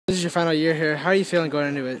is your final year here. How are you feeling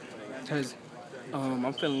going into it?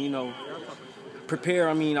 I'm feeling, prepared.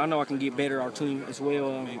 I mean, I know I can get better, our team as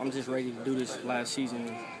well. I'm just ready to do this last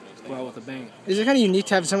season well with a bang. Is it kind of unique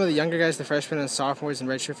to have some of the younger guys, the freshmen and sophomores and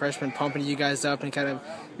redshirt freshmen, pumping you guys up and kind of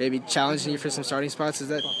maybe challenging you for some starting spots?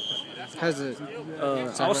 How's it?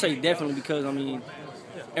 I would say definitely because,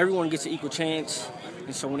 everyone gets an equal chance.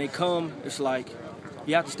 And so when they come, it's like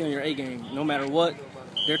you have to stay on your A game. No matter what,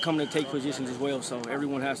 they're coming to take positions as well. So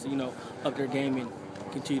everyone has to, up their game and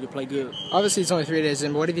continue to play good. Obviously, it's only 3 days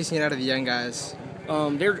in, but what have you seen out of the young guys?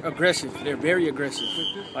 They're aggressive. They're very aggressive.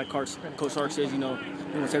 Like Coach Sark says, he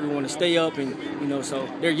wants everyone to stay up, and so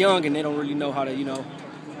they're young and they don't really know how to,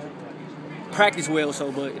 practice well.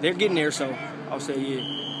 So, but they're getting there. So, I'll say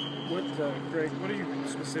yeah. Greg, what are you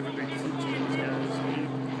specifically teaching these guys?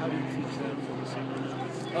 How do you teach them for the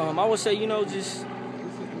season? I would say, just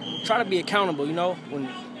try to be accountable.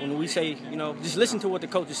 When we say, just listen to what the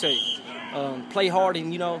coaches say. Play hard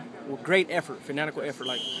and with great effort, fanatical effort,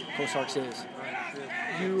 like Coach Sark says.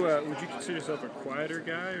 Would you consider yourself a quieter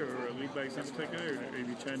guy or a lead by example type guy, or are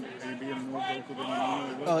you being more vocal than you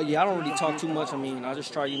normally? Yeah, I don't really talk too much. I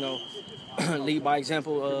just try, lead by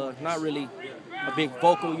example. Not really a big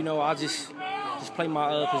vocal. I just play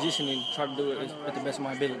my position and try to do it at the best of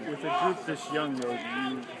my ability. With a group this young, though,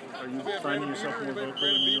 are you finding yourself more vocal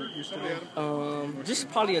than you used to be? Just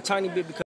probably a tiny bit because.